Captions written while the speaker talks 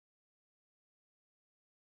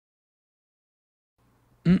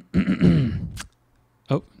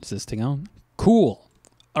Oh, is this thing on? Cool.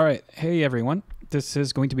 All right. Hey, everyone. This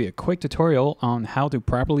is going to be a quick tutorial on how to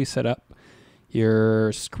properly set up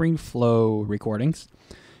your ScreenFlow recordings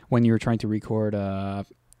when you're trying to record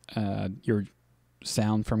your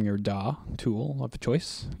sound from your DAW tool of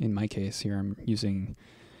choice. In my case here, I'm using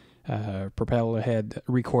Propellerhead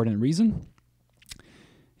Record and Reason.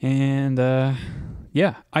 And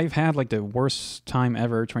yeah, I've had like the worst time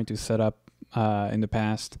ever trying to set up in the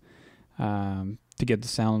past to get the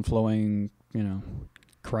sound flowing,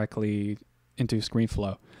 correctly into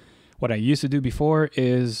ScreenFlow. What I used to do before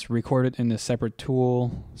is record it in a separate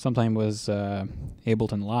tool. Sometimes was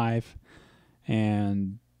Ableton Live,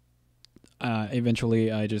 and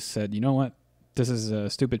eventually I just said, you know what, this is a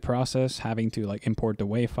stupid process, having to like import the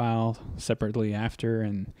WAV file separately after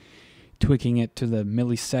and tweaking it to the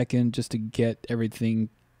millisecond just to get everything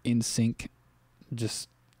in sync just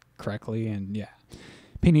correctly, and yeah,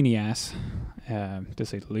 pain in the ass, to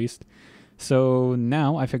say the least. So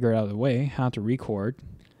now I figured out a way how to record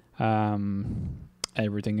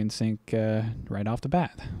everything in sync right off the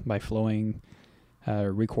bat by flowing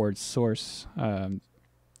record source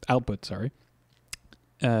output,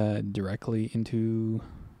 directly into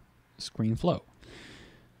ScreenFlow.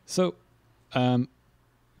 So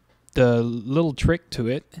the little trick to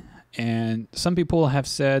it, and some people have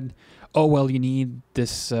said, oh, well, you need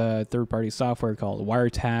this third-party software called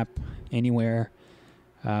Wiretap Anywhere.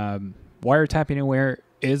 Wiretap Anywhere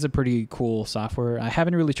is a pretty cool software. I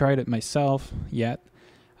haven't really tried it myself yet.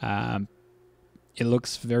 It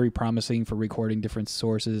looks very promising for recording different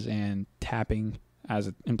sources and tapping, as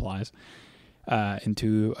it implies,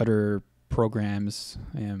 into other programs.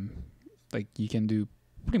 Like you can do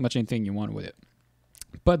pretty much anything you want with it.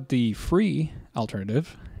 But the free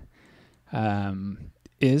alternative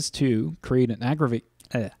is to create an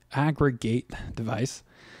aggregate device.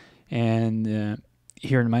 And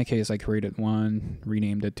here in my case, I created one,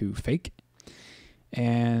 renamed it to Fake.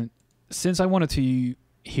 And since I wanted to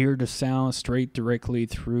hear the sound straight directly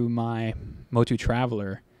through my Motu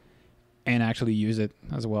Traveler and actually use it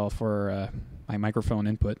as well for my microphone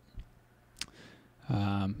input,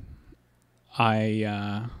 I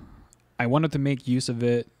wanted to make use of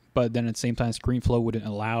it, but then at the same time, ScreenFlow wouldn't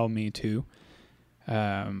allow me to,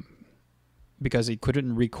 because it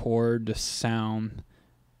couldn't record the sound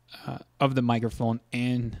of the microphone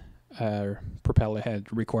and Propellerhead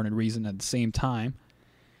Record and Reason at the same time.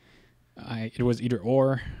 It was either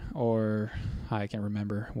or I can't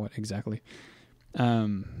remember what exactly.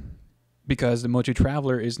 Because the Motu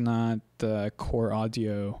Traveler is not the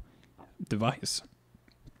CoreAudio device.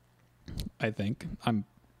 I think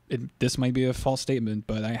this might be a false statement,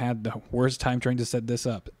 but I had the worst time trying to set this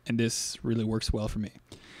up, and this really works well for me.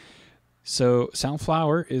 So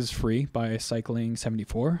SoundFlower is free by cycling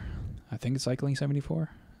 74. I think it's cycling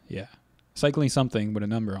 74. Yeah, cycling something with a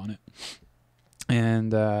number on it.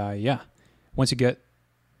 And yeah, once you get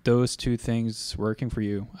those two things working for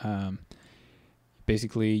you,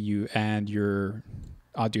 basically you add your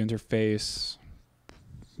audio interface,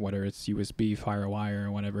 whether it's USB, FireWire,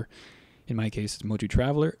 or whatever. In my case, it's Motu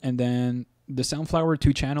Traveler, and then the SoundFlower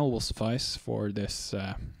 2-channel will suffice for this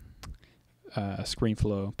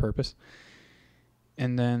ScreenFlow purpose.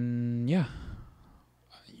 And then, yeah,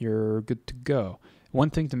 you're good to go. One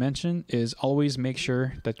thing to mention is always make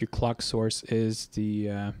sure that your clock source is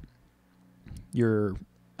the your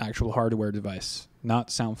actual hardware device, not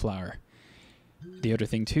SoundFlower. The other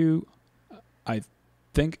thing too, I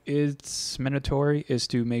think it's mandatory, is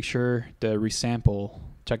to make sure the resample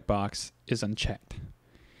checkbox is unchecked.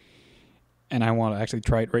 And I want to actually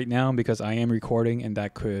try it right now because I am recording, and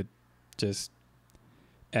that could just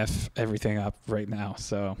F everything up right now.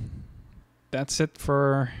 So that's it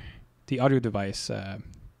for the audio device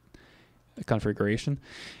configuration.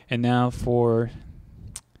 And now for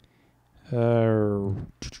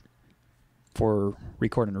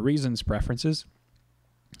Record and Reasons preferences.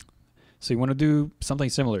 So you want to do something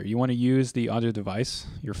similar. You want to use the audio device,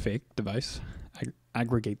 your fake device,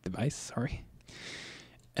 aggregate device, sorry.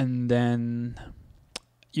 And then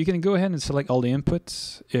you can go ahead and select all the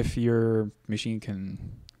inputs if your machine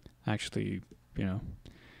can actually,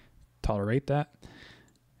 tolerate that.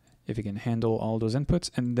 If you can handle all those inputs.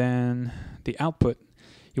 And then the output,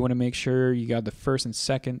 you want to make sure you got the first and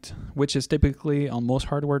second, which is typically on most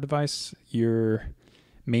hardware device, your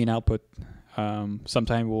main output.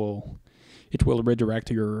 Sometimes it will redirect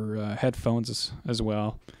to your headphones as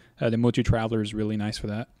well. The Motu Traveler is really nice for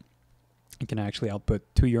that. You can actually output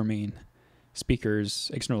to your main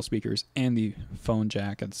speakers, external speakers, and the phone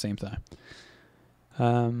jack at the same time.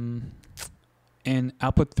 And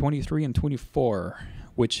output 23 and 24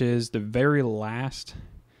 which is the very last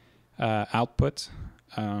output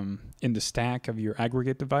in the stack of your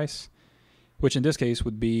aggregate device, which in this case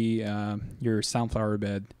would be your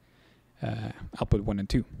SoundFlowerBed output 1 and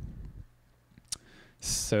 2.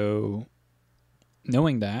 So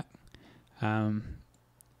knowing that, and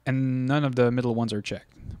none of the middle ones are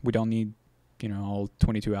checked. We don't need, all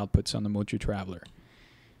 22 outputs on the Motu Traveler.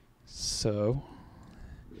 So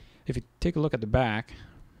if you take a look at the back,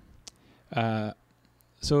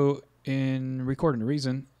 so in Recording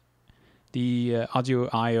Reason, the audio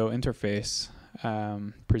I/O interface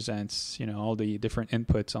presents, all the different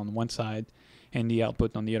inputs on one side and the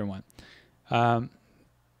output on the other one.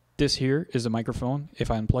 This here is a microphone.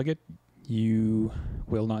 If I unplug it, you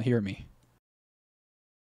will not hear me.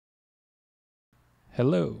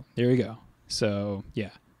 Hello, there you go. So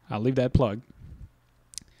yeah, I'll leave that plugged.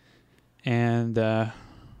 And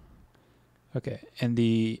okay, and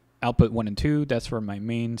the output 1 and 2, that's for my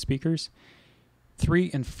main speakers.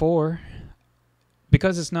 3 and 4,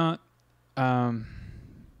 because it's not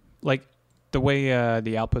like the way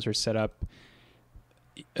the outputs are set up,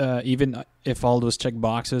 even if all those check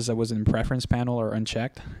boxes that was in preference panel are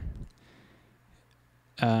unchecked,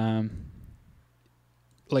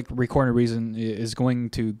 like Recording Reason is going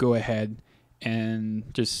to go ahead and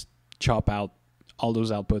just chop out all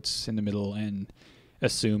those outputs in the middle and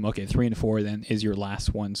assume, okay, 3 and 4 then is your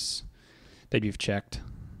last ones that you've checked.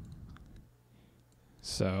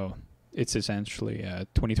 So it's essentially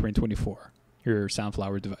 23 and 24, your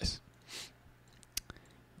SoundFlower device.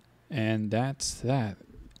 And that's that.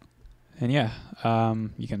 And yeah,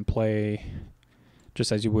 you can play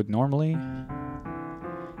just as you would normally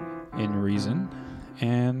in Reason,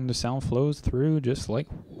 and the sound flows through just like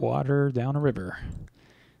water down a river.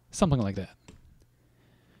 Something like that.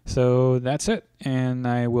 So that's it, and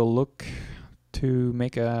I will look to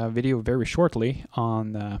make a video very shortly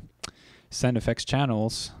on sound effects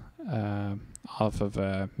channels off of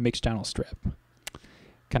a mixed channel strip.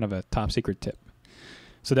 Kind of a top secret tip.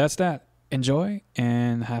 So that's that. Enjoy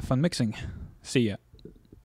and have fun mixing. See ya.